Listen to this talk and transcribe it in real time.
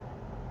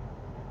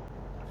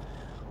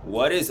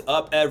What is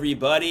up,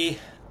 everybody?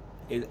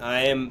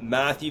 I am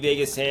Matthew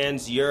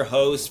Vega-Sanz, your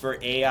host for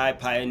AI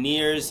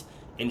Pioneers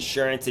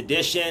Insurance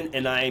Edition,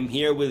 and I am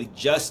here with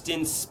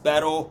Justin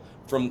Spettel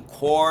from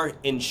Core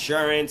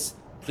Insurance.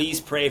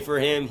 Please pray for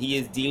him. He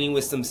is dealing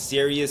with some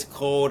serious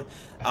cold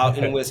out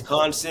in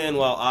Wisconsin,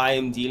 while I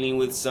am dealing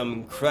with some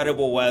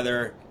incredible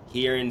weather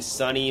here in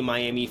sunny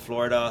Miami,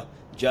 Florida.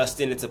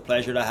 Justin, it's a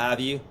pleasure to have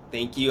you.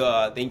 Thank you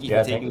for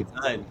Yeah, thank taking you.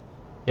 the time.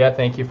 Yeah,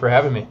 thank you for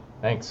having me.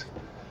 Thanks.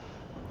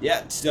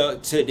 Yeah, so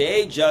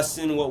today,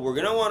 Justin, what we're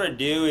going to want to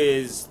do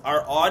is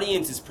our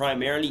audience is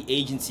primarily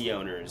agency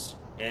owners.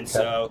 And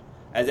Okay. so,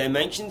 as I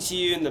mentioned to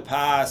you in the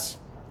past,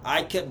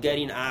 I kept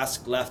getting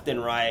asked left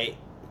and right,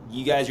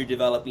 you guys are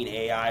developing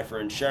AI for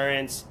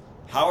insurance.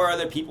 How are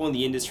other people in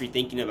the industry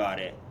thinking about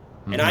it?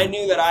 And I hmm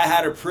knew that I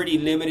had a pretty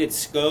limited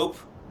scope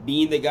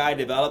being the guy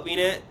developing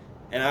it.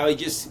 And I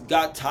just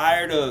got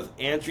tired of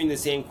answering the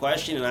same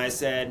question. And I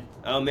said,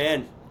 oh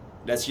man,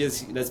 let's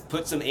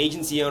put some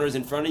agency owners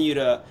in front of you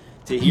to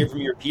hear from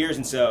your peers,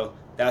 and so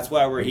that's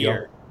why we're There you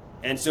go. here.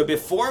 And so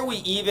before we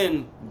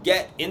even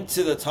get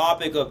into the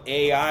topic of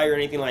AI or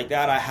anything like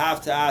that, I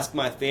have to ask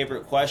my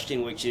favorite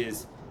question, which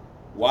is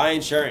why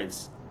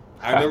insurance?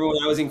 I remember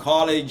when I was in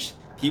college,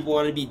 people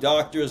wanted to be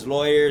doctors,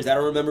 lawyers. I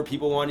don't remember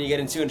people wanting to get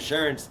into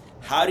insurance.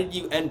 How did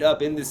you end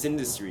up in this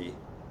industry?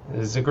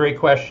 This is a great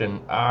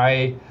question.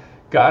 I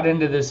got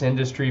into this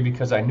industry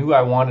because I knew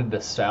I wanted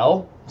to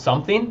sell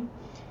something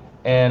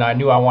and I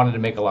knew I wanted to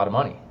make a lot of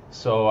money.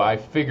 So I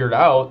figured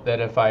out that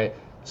if I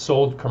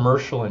sold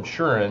commercial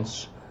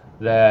insurance,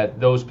 that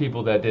those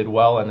people that did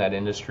well in that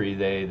industry,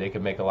 they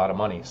could make a lot of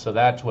money. So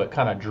that's what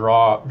kind of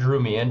drew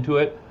me into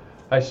it.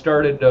 I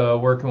started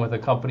working with a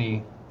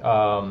company,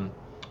 a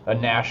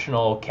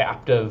national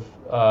captive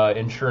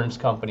insurance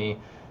company,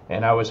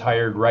 and I was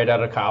hired right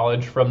out of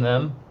college from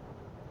them.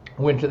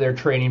 Went to their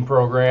training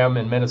program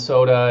in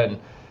Minnesota and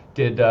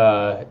did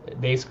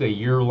basically a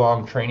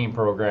year-long training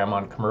program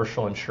on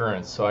commercial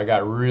insurance. So I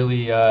got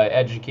really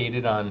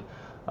educated on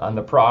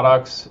the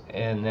products,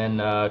 and then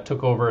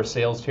took over a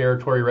sales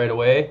territory right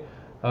away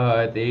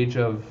at the age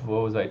of,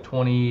 what was I,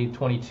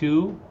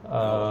 22,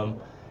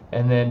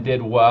 and then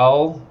did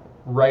well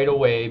right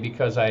away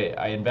because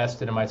I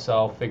invested in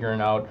myself,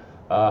 figuring out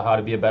how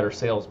to be a better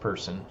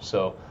salesperson.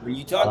 So When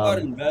you talk about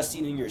um,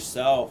 investing in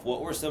yourself,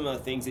 what were some of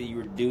the things that you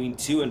were doing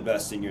to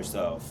invest in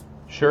yourself?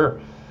 sure.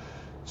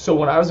 So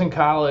when I was in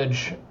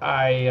college,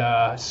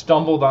 I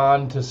stumbled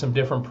on to some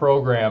different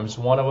programs.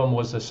 One of them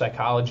was The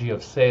Psychology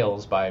of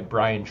Sales by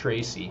Brian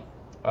Tracy,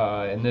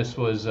 and this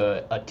was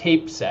a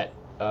tape set.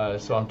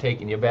 So I'm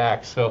taking you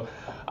back. So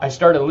I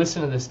started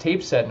listening to this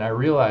tape set, and I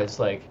realized,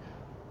 like,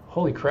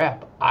 holy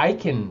crap, I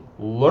can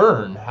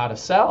learn how to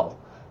sell.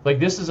 Like,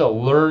 this is a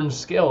learned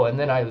skill. And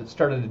then I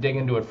started to dig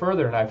into it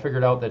further, and I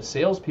figured out that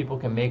salespeople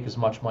can make as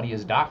much money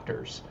as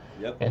doctors.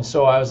 Yep. And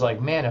so I was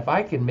like, man, if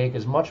I can make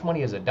as much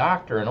money as a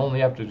doctor and only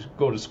have to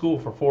go to school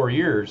for 4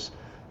 years,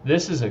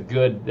 this is a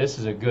good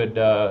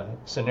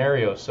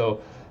scenario.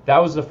 So that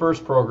was the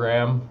first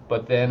program,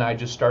 but then I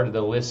just started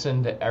to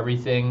listen to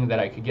everything that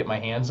I could get my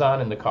hands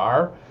on in the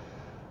car,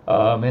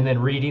 and then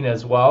reading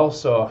as well.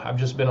 So I've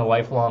just been a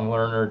lifelong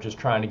learner, just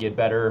trying to get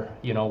better,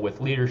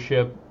 with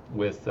leadership,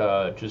 with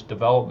just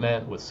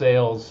development, with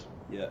sales.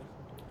 Yeah.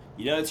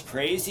 It's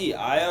crazy.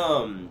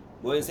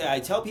 What is that? I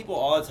tell people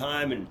all the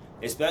time, and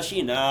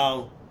especially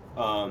now,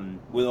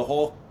 with the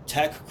whole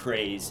tech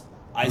craze,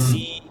 I Mm,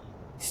 see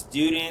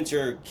students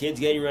or kids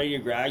getting ready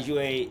to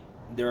graduate.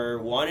 They're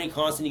wanting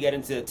constantly to get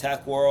into the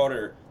tech world,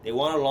 or they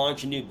want to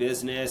launch a new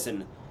business,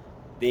 and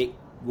they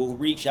will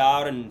reach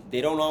out, and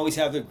they don't always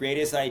have the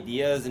greatest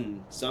ideas,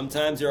 and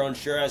sometimes they're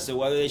unsure as to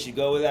whether they should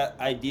go with that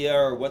idea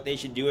or what they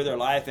should do with their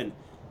life. And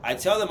I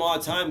tell them all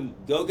the time,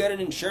 go get an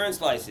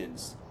insurance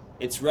license.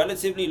 It's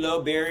relatively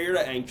low barrier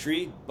to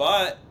entry,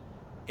 but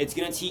it's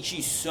going to teach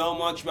you so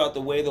much about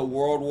the way the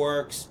world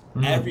works.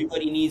 mm,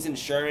 Everybody needs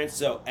insurance,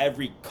 so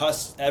every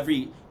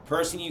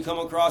person you come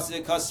across as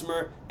a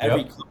customer,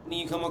 every yep.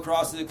 company you come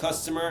across as a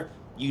customer,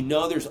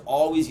 there's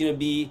always going to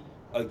be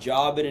a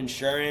job in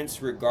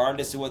insurance,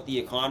 regardless of what the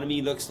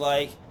economy looks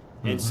like.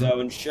 And hmm so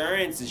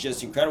insurance is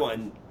just incredible.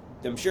 And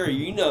I'm sure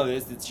you know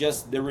this. It's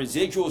just the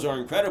residuals are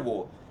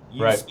incredible.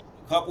 You Right. spend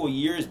a couple of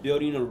years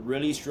building a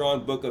really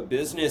strong book of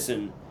business,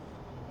 and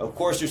of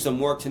course, there's some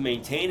work to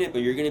maintain it,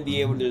 but you're going to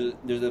be able hmm to.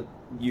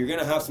 You're going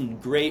to have some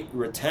great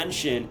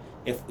retention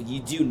if you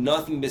do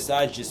nothing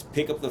besides just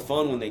pick up the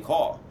phone when they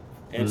call.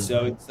 And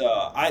so hmm it's.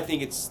 I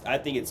think it's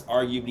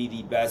arguably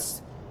the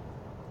best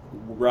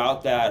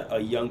route that a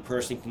young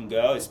person can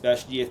go,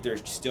 especially if they're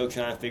still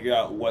trying to figure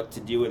out what to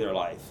do with their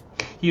life.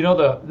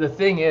 The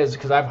thing is,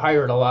 because I've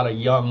hired a lot of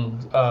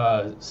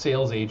young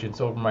sales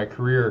agents over my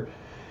career,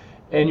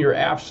 and you're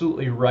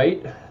absolutely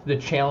right. The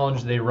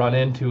challenge they run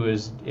into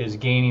is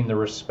gaining the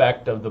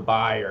respect of the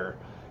buyer,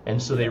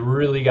 and so they Yep.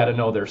 really got to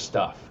know their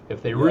stuff.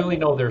 If they Yep. really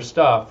know their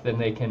stuff, then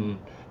they can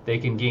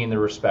gain the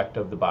respect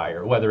of the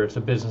buyer, whether it's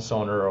a business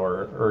owner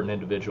or an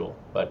individual.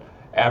 But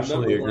I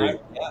remember absolutely when I agree.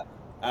 yeah,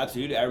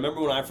 absolutely. I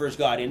remember when I first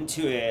got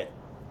into it,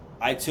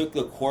 I took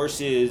the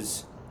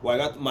courses well, I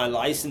got my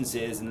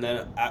licenses, and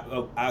then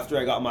after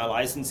I got my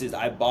licenses,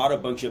 I bought a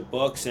bunch of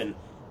books, and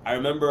I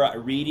remember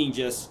reading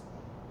just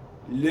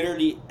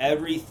literally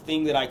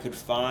everything that I could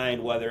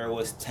find, whether it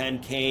was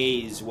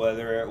 10Ks,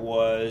 whether it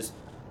was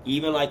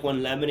even like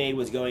when Lemonade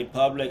was going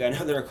public. I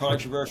know they're a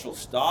controversial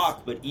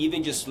stock, but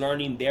even just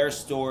learning their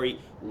story,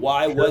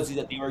 why Sure. was it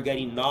that they were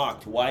getting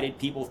knocked? Why did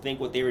people think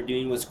what they were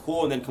doing was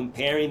cool? And then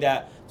comparing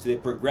that to the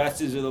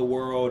progressives of the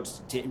world,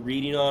 to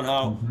reading on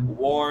how Hmm.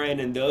 Warren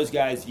and those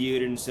guys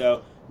viewed it. And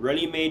so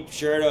really made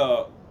sure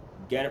to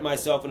get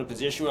myself in a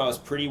position where I was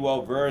pretty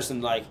well versed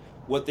in like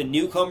what the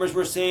newcomers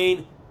were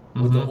saying,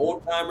 what the Hmm.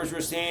 old timers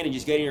were saying, and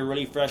just getting a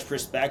really fresh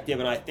perspective.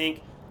 And I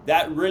think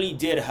that really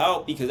did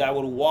help because I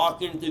would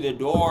walk in through the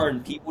door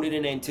and people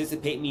didn't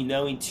anticipate me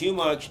knowing too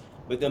much.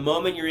 But the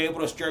moment you're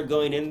able to start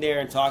going in there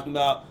and talking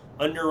about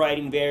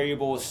underwriting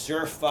variables,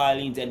 surf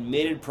filings,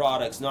 admitted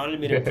products,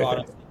 non-admitted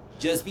products,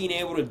 just being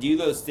able to do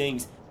those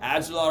things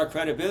adds a lot of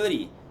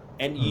credibility.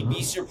 And you'd be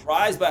Hmm.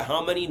 surprised by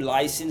how many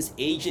licensed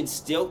agents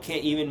still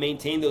can't even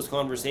maintain those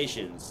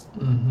conversations.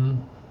 Hmm.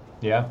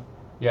 Yeah,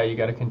 yeah. You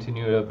got to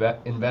continue to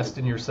invest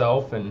in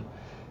yourself and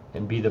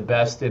be the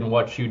best in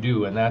what you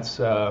do, and that's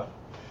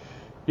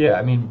yeah.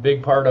 I mean,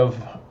 big part of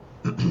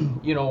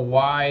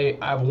why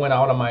I went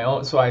out on my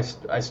own. So I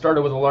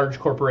started with a large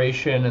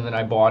corporation, and then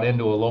I bought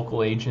into a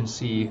local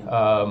agency.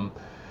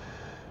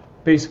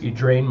 Basically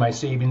drained my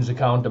savings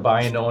account to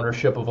buy into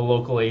ownership of a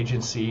local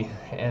agency,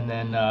 and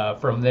then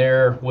from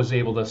there was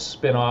able to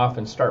spin off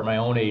and start my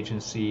own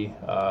agency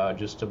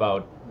just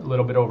about a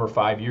little bit over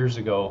 5 years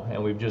ago,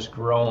 and we've just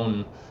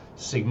grown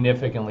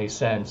significantly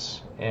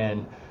since.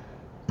 And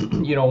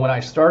when I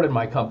started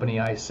my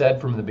company, I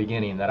said from the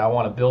beginning that I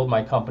want to build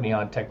my company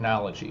on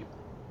technology,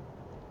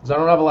 because I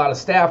don't have a lot of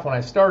staff when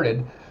I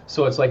started.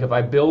 So it's like if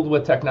I build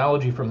with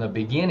technology from the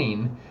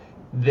beginning,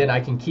 then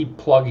I can keep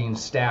plugging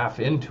staff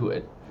into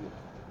it.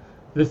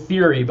 The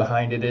theory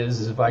behind it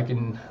is if I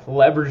can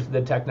leverage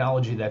the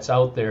technology that's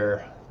out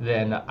there,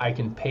 then I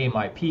can pay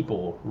my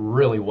people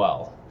really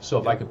well. So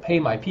if I Yep. could pay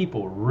my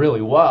people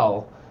really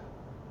well,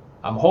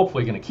 I'm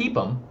hopefully going to keep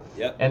them,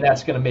 Yep. and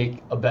that's going to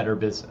make a better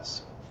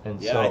business.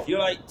 And Yeah, I so, feel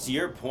like to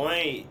your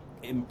point,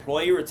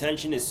 employee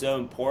retention is so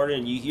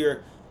important. You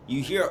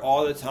hear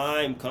all the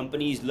time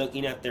companies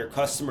looking at their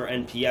customer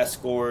NPS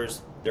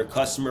scores, their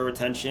customer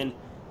retention.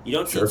 You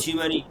don't see sure. too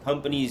many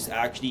companies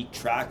actually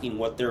tracking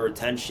what their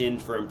retention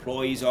for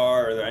employees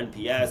are or their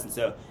NPS. And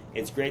so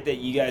it's great that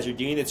you guys are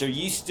doing this. Are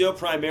you still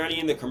primarily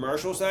in the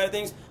commercial side of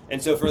things? And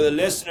so for the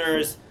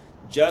listeners,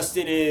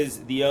 Justin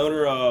is the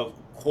owner of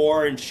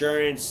Core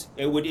Insurance.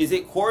 Is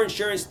it Core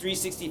Insurance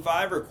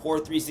 365 or Core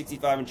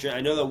 365 Insurance?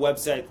 I know the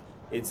website.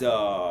 It's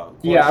Core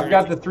Yeah, I've Insurance.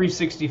 got the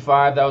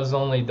 365. That was the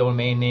only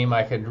domain name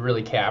I could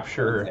really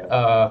capture.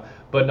 Okay.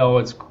 But no,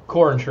 it's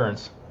Core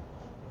Insurance.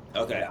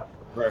 Okay.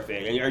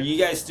 Perfect. And are you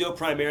guys still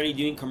primarily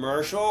doing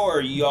commercial, or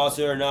you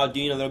also are now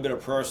doing a little bit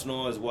of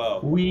personal as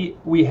well? We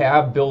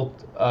have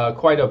built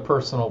quite a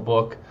personal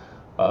book.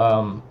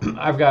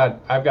 I've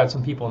got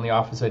some people in the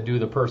office that do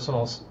the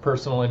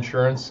personal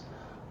insurance,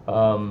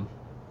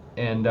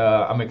 and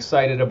I'm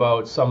excited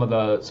about some of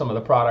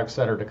the products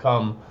that are to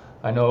come.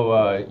 I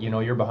know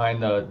you're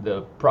behind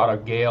the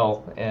product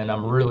Gale, and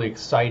I'm really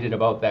excited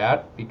about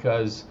that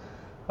because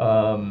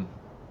um,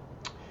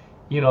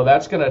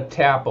 that's going to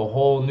tap a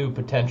whole new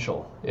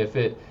potential. If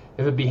it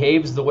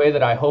behaves the way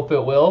that I hope it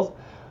will,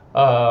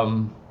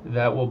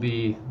 that'll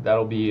be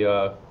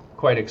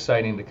quite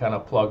exciting to kind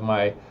of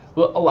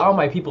allow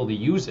my people to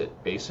use it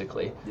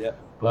basically. Yep.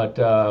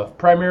 But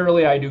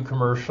primarily I do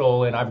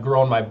commercial, and I've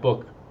grown my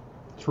book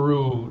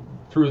through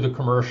the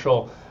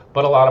commercial.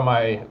 But a lot of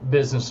my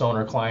business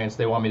owner clients,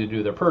 they want me to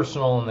do their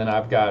personal, and then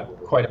I've got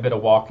quite a bit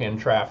of walk-in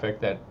traffic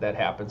that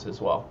happens as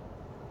well.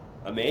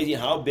 Amazing.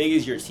 How big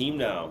is your team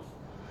now?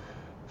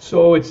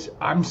 So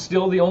I'm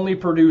still the only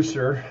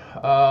producer,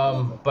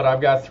 but I've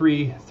got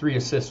three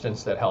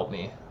assistants that help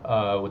me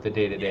with the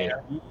day to Yeah. day.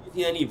 Are you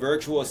using any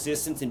virtual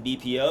assistants and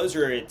BPOs,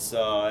 or it's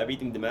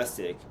everything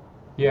domestic?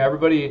 Yeah,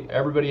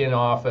 everybody in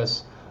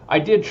office. I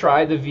did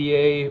try the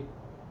VA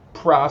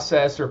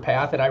process or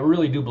path, and I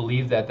really do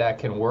believe that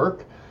can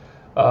work.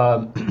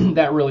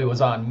 That really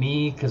was on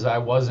me because I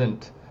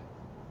wasn't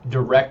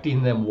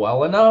directing them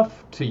well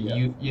enough to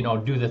Yeah.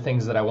 do the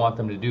things that I want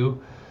them to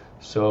do.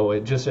 So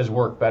it just has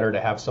worked better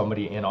to have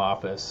somebody in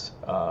office.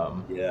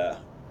 Yeah.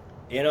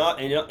 In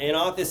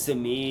office to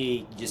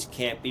me just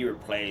can't be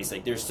replaced.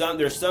 Like there's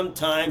some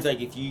times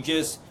like if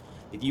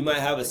you might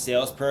have a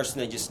salesperson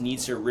that just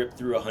needs to rip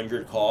through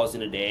 100 calls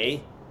in a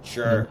day,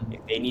 sure. Mhm.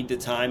 If they need the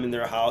time in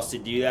their house to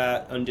do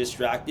that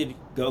undistracted,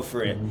 go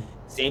for it. Mhm.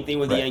 Same thing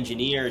with the Right.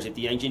 engineers. If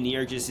the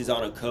engineer just is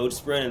on a code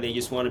sprint and they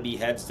just want to be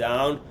heads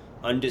down,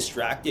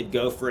 undistracted,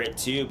 go for it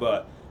too.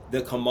 But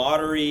the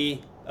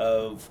camaraderie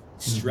of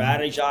Mhm.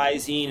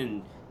 strategizing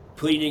and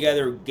putting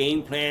together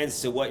game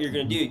plans to what you're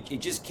going to do, it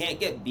just can't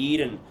get beat.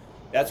 And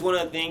that's one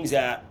of the things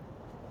that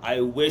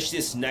I wish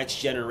this next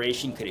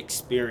generation could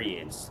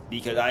experience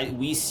because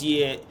we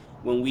see it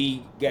when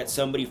we get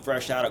somebody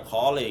fresh out of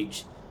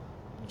college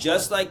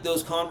just like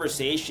those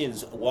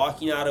conversations,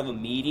 walking out of a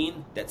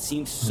meeting that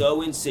seems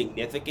so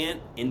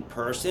insignificant in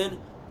person,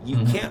 you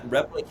can't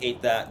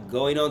replicate that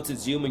going onto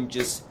Zoom and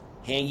just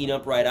hanging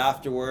up right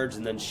afterwards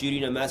and then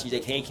shooting a message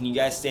like, hey, can you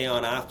guys stay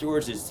on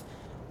afterwards?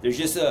 There's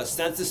just a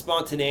sense of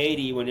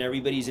spontaneity when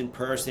everybody's in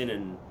person,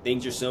 and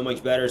things are so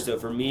much better. So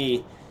for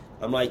me,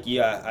 I'm like,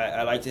 yeah,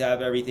 I like to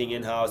have everything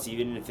in-house,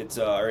 even if it's,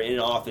 or in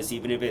office,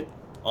 even if it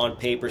on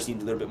paper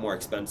seems a little bit more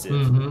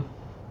expensive.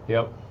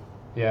 Yep.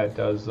 Yeah, it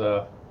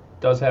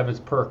does have its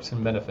perks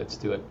and benefits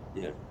to it.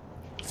 Yeah.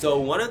 So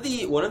one of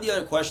the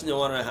other questions I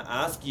want to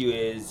ask you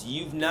is,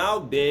 you've now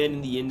been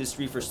in the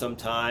industry for some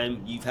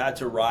time. You've had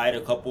to ride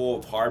a couple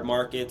of hard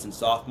markets and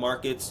soft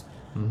markets,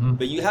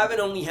 but you haven't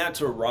only had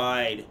to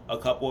ride a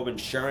couple of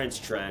insurance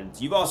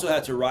trends. You've also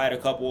had to ride a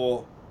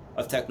couple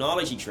of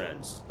technology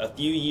trends. A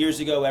few years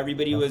ago,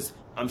 everybody was,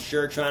 I'm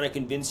sure, trying to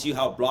convince you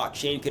how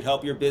blockchain could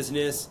help your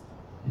business.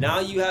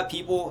 Now you have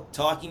people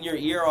talking your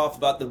ear off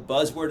about the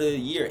buzzword of the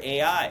year,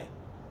 AI.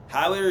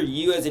 How are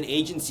you as an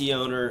agency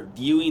owner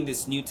viewing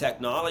this new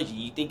technology?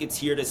 You think it's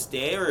here to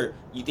stay, or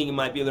you think it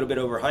might be a little bit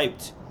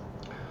overhyped?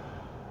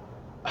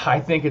 I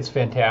think it's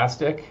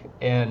fantastic,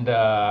 and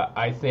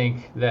I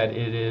think that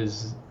it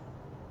is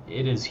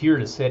here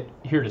to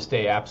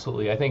stay.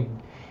 Absolutely. I think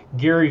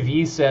Gary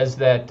Vee says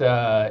that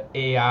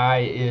AI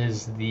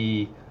is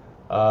the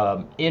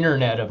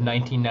internet of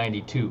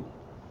 1992.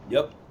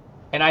 Yep.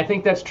 And I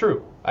think that's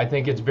true. I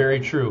think it's very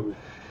true.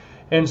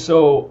 And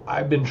so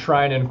I've been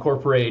trying to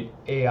incorporate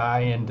AI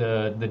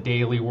into the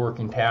daily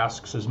working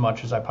tasks as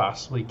much as I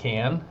possibly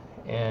can,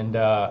 and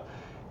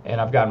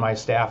I've got my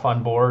staff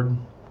on board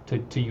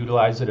to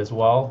utilize it as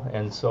well.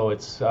 And so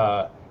it's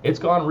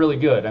gone really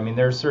good. I mean,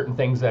 there's certain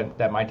things that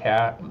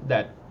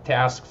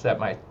tasks that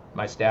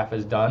my staff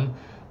has done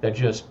that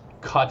just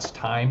cuts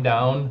time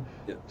down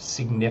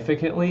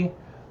significantly.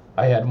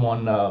 I had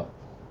one of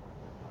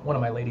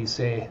my ladies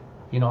say,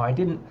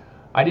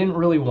 I didn't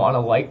really want to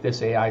like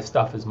this AI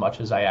stuff as much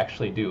as I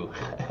actually do.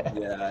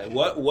 Yeah.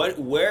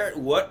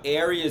 What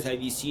areas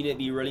have you seen it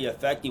be really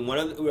effective? One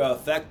of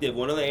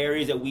the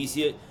areas that we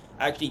see it,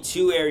 actually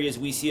two areas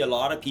we see a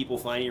lot of people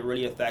finding it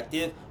really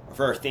effective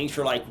for things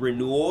for like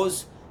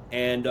renewals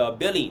and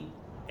billing.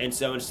 And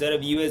so instead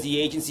of you as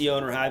the agency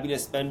owner having to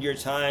spend your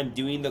time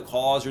doing the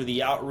calls or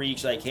the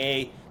outreach, like,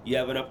 hey, you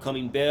have an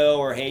upcoming bill,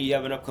 or hey, you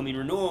have an upcoming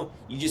renewal,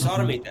 you just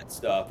automate that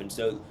stuff. And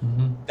so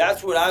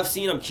that's what I've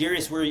seen. I'm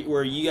curious where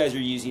you guys are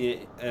using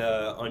it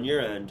on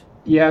your end.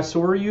 Yeah, so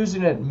we're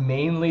using it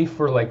mainly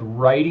for like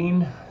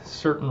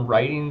certain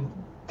writing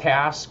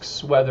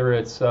tasks, whether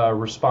it's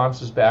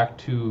responses back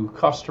to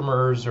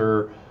customers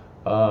or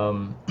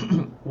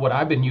what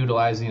I've been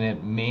utilizing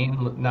it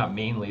not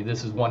mainly,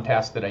 this is one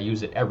task that I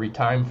use it every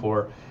time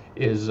for,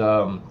 is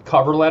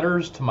cover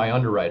letters to my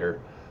underwriter.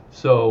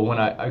 So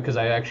because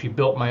I actually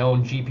built my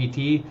own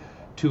GPT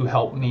to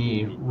help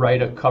me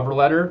write a cover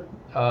letter,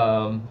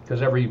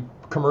 because every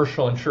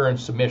commercial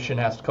insurance submission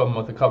has to come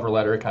with a cover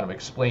letter kind of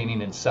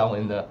explaining and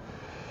selling the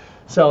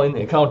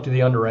account to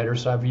the underwriter.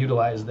 So I've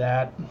utilized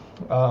that.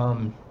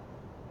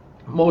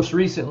 Most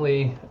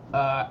recently,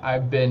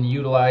 I've been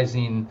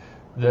utilizing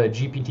the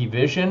GPT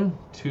Vision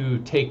to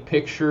take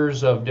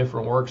pictures of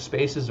different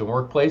workspaces and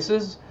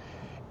workplaces,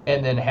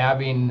 and then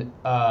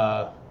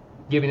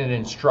giving it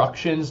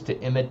instructions to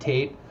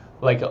imitate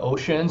like an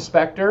OSHA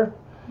inspector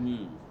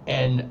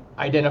and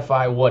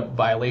identify what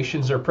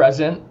violations are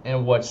present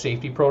and what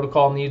safety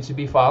protocol needs to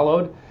be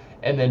followed.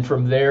 And then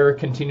from there,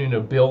 continuing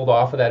to build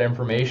off of that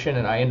information,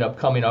 and I end up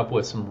coming up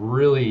with some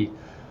really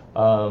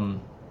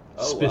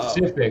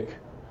specific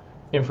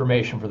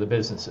information for the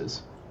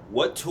businesses.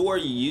 What tool are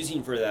you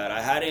using for that?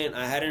 I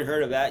hadn't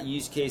heard of that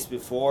use case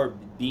before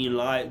being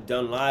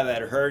done live.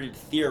 I'd heard it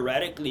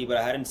theoretically, but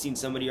I hadn't seen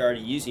somebody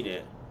already using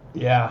it.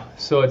 Yeah,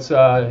 so it's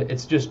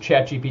just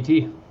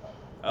ChatGPT.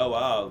 Oh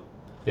wow.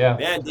 Yeah.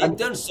 Man, they've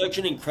done such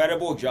an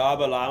incredible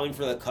job allowing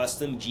for the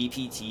custom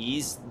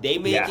GPTs. They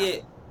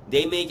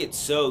make it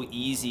so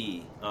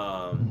easy.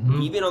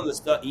 Even on the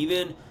stuff,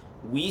 even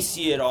we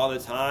see it all the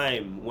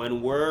time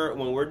when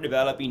we're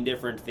developing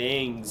different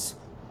things.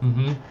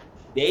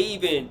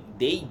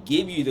 They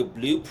give you the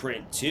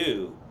blueprint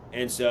too.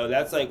 And so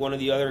that's like one of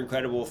the other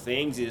incredible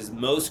things is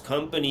most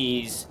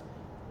companies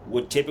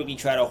would typically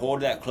try to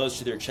hold that close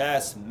to their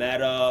chest.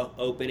 Meta,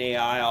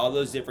 OpenAI, all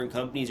those different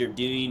companies are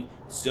doing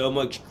so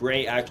much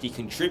great, actually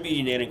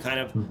contributing it and kind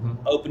of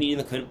opening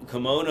the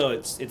kimono.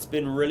 It's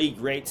been really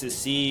great to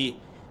see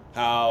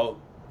how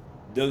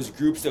those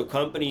groups of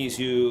companies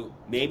who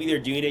maybe they're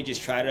doing it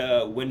just try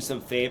to win some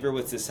favor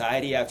with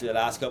society after the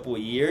last couple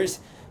of years.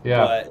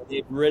 Yeah. But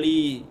it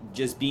really,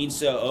 just being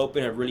so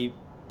open, have really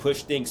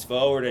pushed things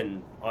forward,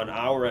 and on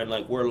our end,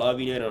 like, we're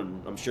loving it,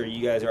 and I'm sure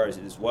you guys are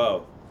as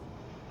well.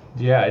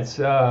 Yeah,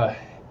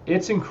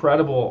 it's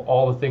incredible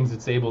all the things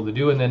it's able to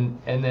do, and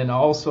then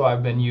also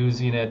I've been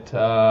using it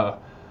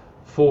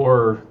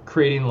for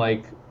creating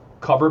like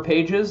cover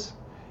pages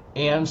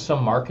and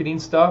some marketing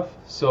stuff.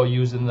 So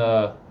using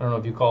I don't know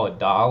if you call it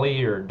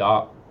Dolly or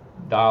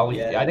Dolly.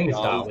 Yeah, I think it's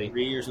Dolly Dolly.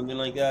 3 or something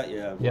like that.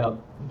 Yeah. Yep.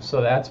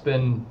 So that's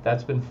been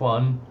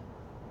fun.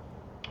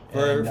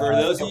 For And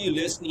those of you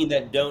listening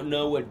that don't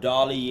know what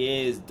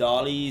Dolly is,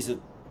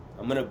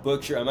 I'm gonna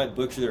butcher. I might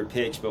butcher their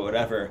pitch, but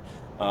whatever.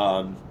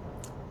 Um,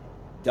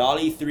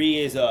 Dolly 3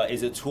 is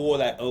a tool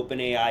that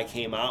OpenAI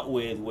came out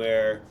with,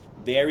 where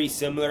very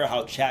similar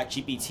how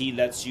ChatGPT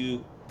lets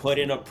you put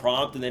in a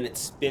prompt and then it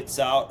spits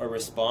out a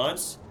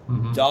response.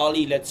 hmm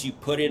Dolly lets you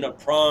put in a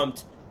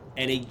prompt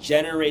and it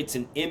generates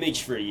an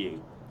image for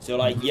you. So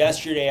like hmm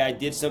yesterday I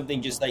did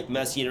something just like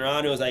messing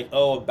around. It was like,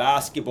 oh, a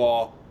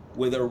basketball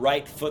with a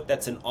right foot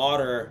that's an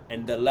otter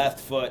and the left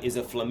foot is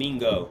a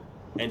flamingo.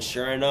 And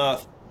sure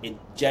enough, it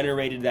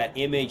generated that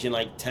image in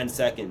like 10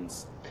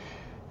 seconds.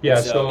 And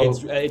Yeah. so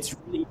So it's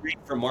really great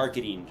for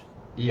marketing.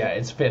 yeah,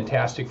 it's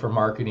fantastic for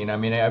marketing. I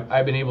mean,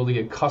 I've been able to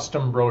get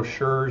custom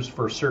brochures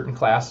for certain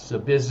classes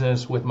of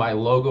business with my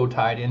logo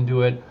tied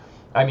into it.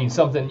 I mean,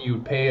 something you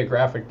would pay a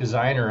graphic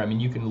designer. I mean,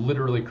 you can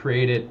literally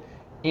create it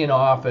in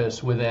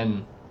office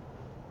within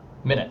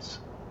minutes.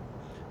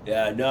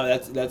 Yeah, no,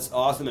 that's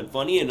awesome. And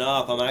funny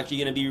enough, I'm actually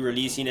going to be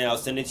releasing it. I'll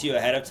send it to you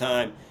ahead of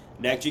time.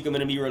 Next week, I'm going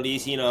to be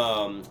releasing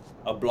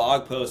a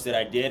blog post that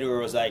I did where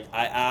it was like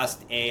I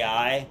asked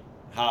AI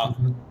how.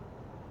 hmm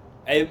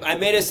I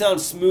made it sound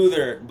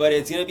smoother, but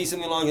it's going to be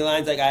something along the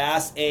lines like I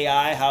asked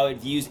AI how it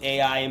views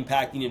AI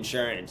impacting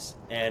insurance,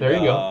 There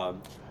you go.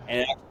 and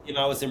it actually came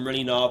out with some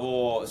really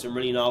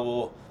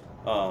novel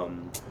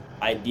um,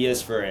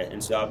 ideas for it.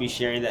 And so I'll be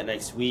sharing that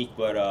next week.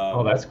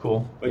 Oh, that's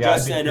cool. But Yeah,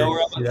 I'd be Justin, I know curious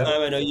we're to up see on that.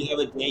 time. I know you have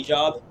a day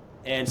job,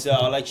 and so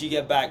I'll let you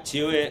get back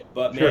to it.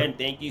 But Sure. man,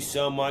 thank you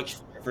so much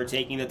for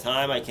taking the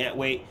time. I can't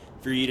wait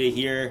for you to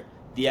hear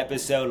the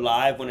episode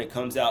live when it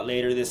comes out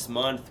later this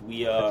month.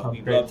 That sounds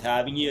We great. loved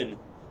having you, and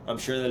I'm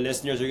sure the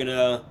listeners are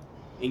gonna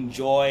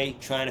enjoy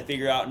trying to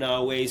figure out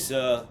now ways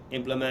to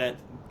implement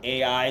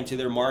AI into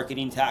their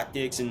marketing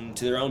tactics and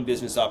to their own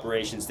business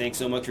operations. Thanks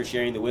so much for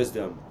sharing the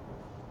wisdom.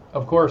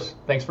 Of course.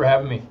 Thanks for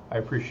having me. I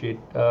appreciate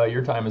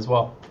your time as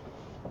well.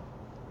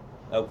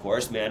 Of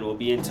course, man. We'll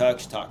be in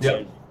touch. Talk Yep.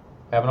 soon.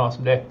 Have an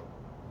awesome day.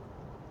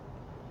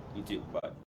 You too. Bye.